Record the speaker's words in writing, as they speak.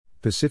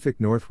Pacific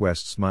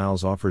Northwest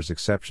Smiles offers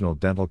exceptional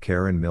dental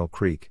care in Mill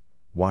Creek,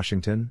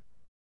 Washington.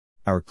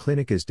 Our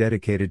clinic is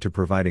dedicated to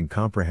providing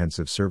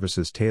comprehensive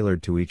services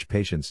tailored to each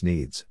patient's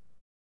needs.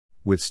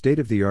 With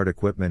state-of-the-art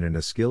equipment and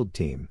a skilled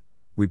team,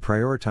 we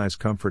prioritize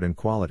comfort and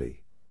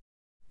quality.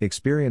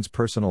 Experience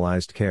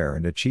personalized care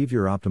and achieve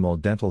your optimal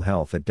dental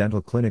health at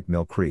Dental Clinic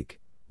Mill Creek,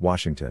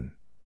 Washington.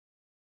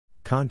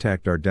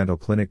 Contact our dental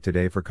clinic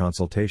today for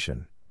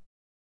consultation.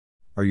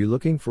 Are you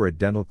looking for a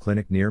dental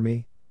clinic near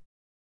me?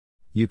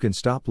 You can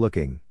stop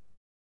looking.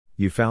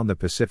 You found the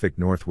Pacific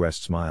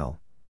Northwest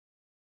Smile.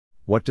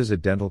 What does a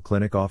dental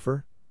clinic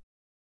offer?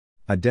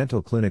 A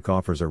dental clinic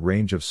offers a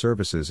range of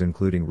services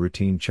including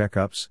routine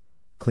checkups,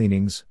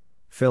 cleanings,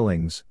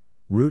 fillings,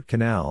 root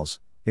canals,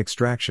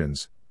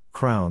 extractions,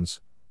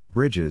 crowns,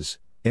 bridges,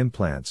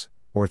 implants,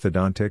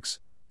 orthodontics,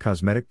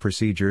 cosmetic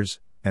procedures,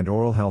 and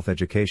oral health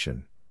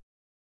education.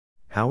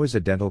 How is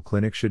a dental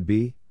clinic should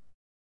be?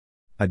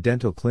 A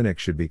dental clinic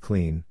should be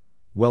clean,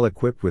 well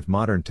equipped with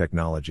modern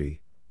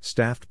technology,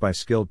 staffed by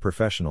skilled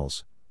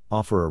professionals,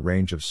 offer a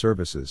range of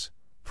services,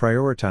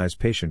 prioritize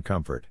patient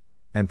comfort,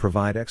 and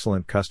provide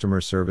excellent customer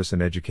service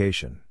and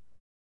education.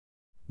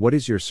 What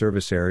is your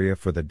service area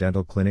for the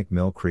Dental Clinic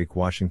Mill Creek,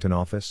 Washington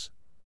office?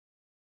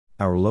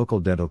 Our local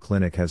dental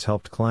clinic has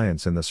helped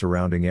clients in the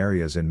surrounding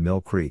areas in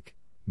Mill Creek,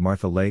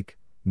 Martha Lake,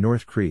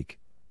 North Creek,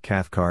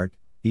 Cathcart,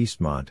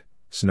 Eastmont,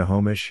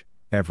 Snohomish,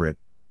 Everett,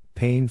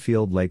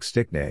 Painfield Lake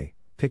Stickney,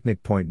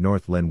 Picnic Point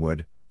North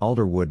Linwood,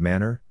 Alderwood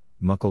Manor,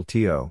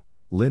 Mukilteo,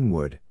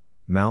 Linwood,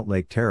 Mount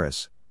Lake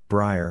Terrace,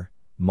 Briar,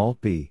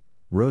 Maltby,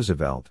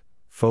 Roosevelt,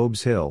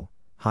 Phobes Hill,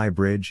 High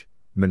Bridge,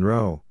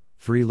 Monroe,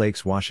 Three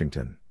Lakes,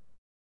 Washington.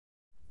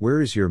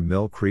 Where is your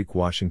Mill Creek,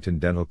 Washington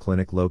dental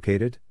clinic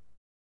located?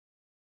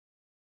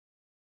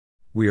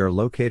 We are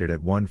located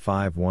at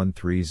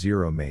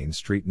 15130 Main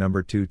Street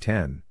number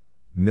 210,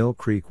 Mill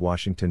Creek,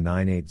 Washington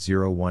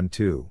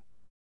 98012.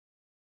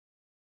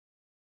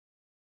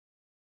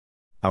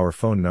 Our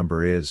phone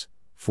number is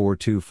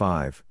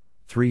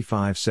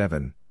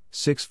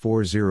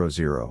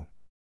 425-357-6400.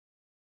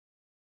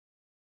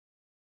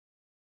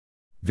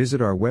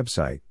 Visit our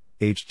website,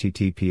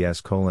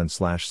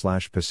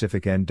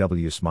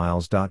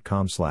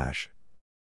 https://pacificnwsmiles.com/.